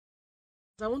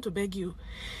I want to beg you,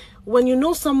 when you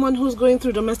know someone who's going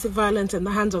through domestic violence in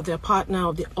the hands of their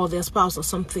partner or their spouse or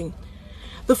something,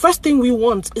 the first thing we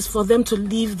want is for them to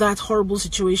leave that horrible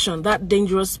situation, that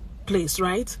dangerous place,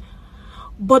 right?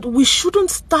 But we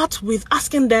shouldn't start with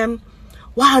asking them,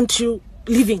 why aren't you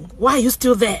leaving? Why are you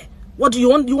still there? What do you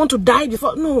want? You want to die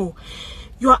before? No.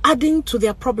 You are adding to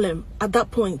their problem at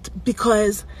that point,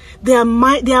 because they are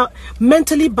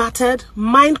mentally battered,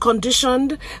 mind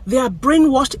conditioned. They are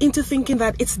brainwashed into thinking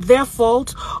that it's their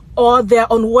fault, or they're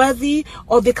unworthy,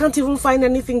 or they can't even find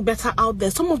anything better out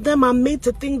there. Some of them are made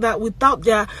to think that without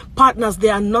their partners, they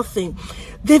are nothing.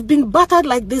 They've been battered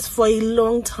like this for a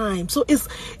long time. So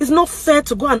it's not fair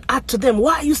to go and add to them.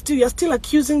 Why are you're still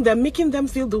accusing them, making them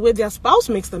feel the way their spouse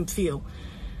makes them feel?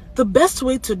 The best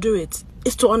way to do it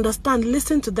is to understand,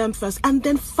 listen to them first, and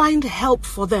then find help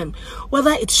for them. Whether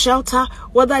it's shelter,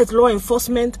 whether it's law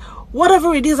enforcement,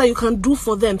 whatever it is that you can do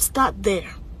for them, start there.